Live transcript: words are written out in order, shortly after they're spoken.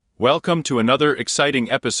Welcome to another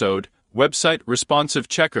exciting episode, Website Responsive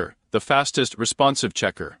Checker, the fastest responsive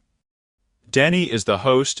checker. Danny is the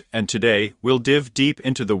host, and today we'll dive deep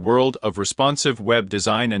into the world of responsive web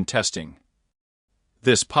design and testing.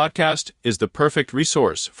 This podcast is the perfect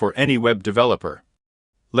resource for any web developer.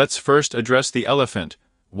 Let's first address the elephant.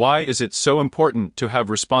 Why is it so important to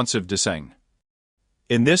have responsive design?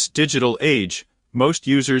 In this digital age, most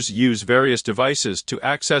users use various devices to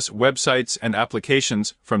access websites and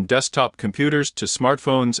applications, from desktop computers to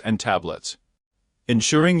smartphones and tablets.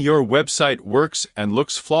 Ensuring your website works and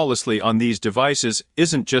looks flawlessly on these devices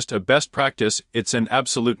isn't just a best practice, it's an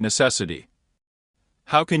absolute necessity.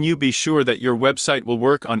 How can you be sure that your website will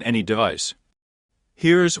work on any device?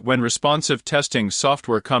 Here's when responsive testing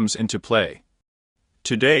software comes into play.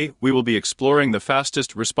 Today, we will be exploring the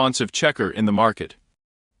fastest responsive checker in the market.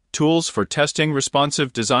 Tools for testing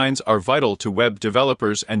responsive designs are vital to web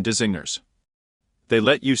developers and designers. They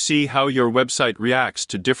let you see how your website reacts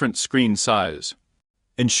to different screen size,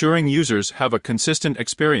 ensuring users have a consistent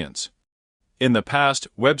experience. In the past,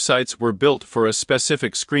 websites were built for a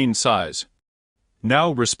specific screen size.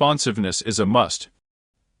 Now responsiveness is a must.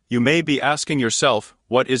 You may be asking yourself,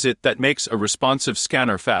 what is it that makes a responsive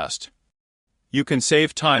scanner fast? You can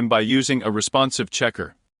save time by using a responsive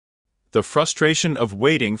checker. The frustration of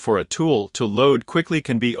waiting for a tool to load quickly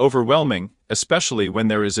can be overwhelming, especially when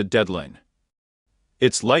there is a deadline.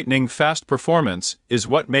 Its lightning-fast performance is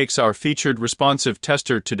what makes our featured responsive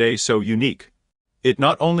tester today so unique. It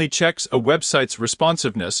not only checks a website's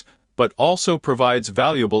responsiveness, but also provides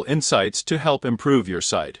valuable insights to help improve your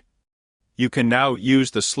site. You can now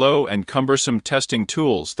use the slow and cumbersome testing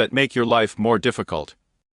tools that make your life more difficult.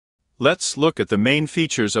 Let's look at the main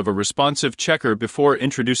features of a responsive checker before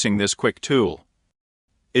introducing this quick tool.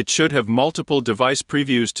 It should have multiple device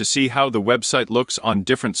previews to see how the website looks on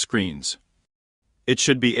different screens. It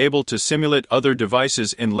should be able to simulate other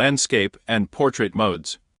devices in landscape and portrait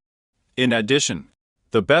modes. In addition,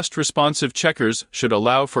 the best responsive checkers should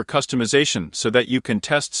allow for customization so that you can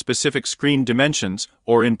test specific screen dimensions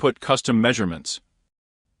or input custom measurements.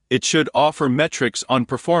 It should offer metrics on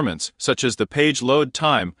performance, such as the page load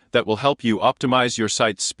time, that will help you optimize your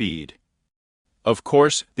site's speed. Of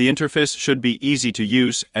course, the interface should be easy to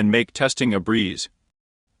use and make testing a breeze.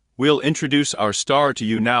 We'll introduce our star to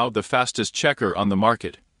you now, the fastest checker on the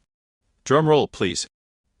market. Drumroll, please.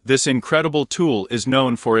 This incredible tool is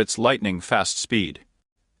known for its lightning-fast speed,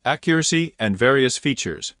 accuracy, and various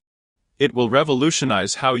features. It will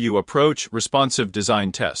revolutionize how you approach responsive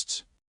design tests.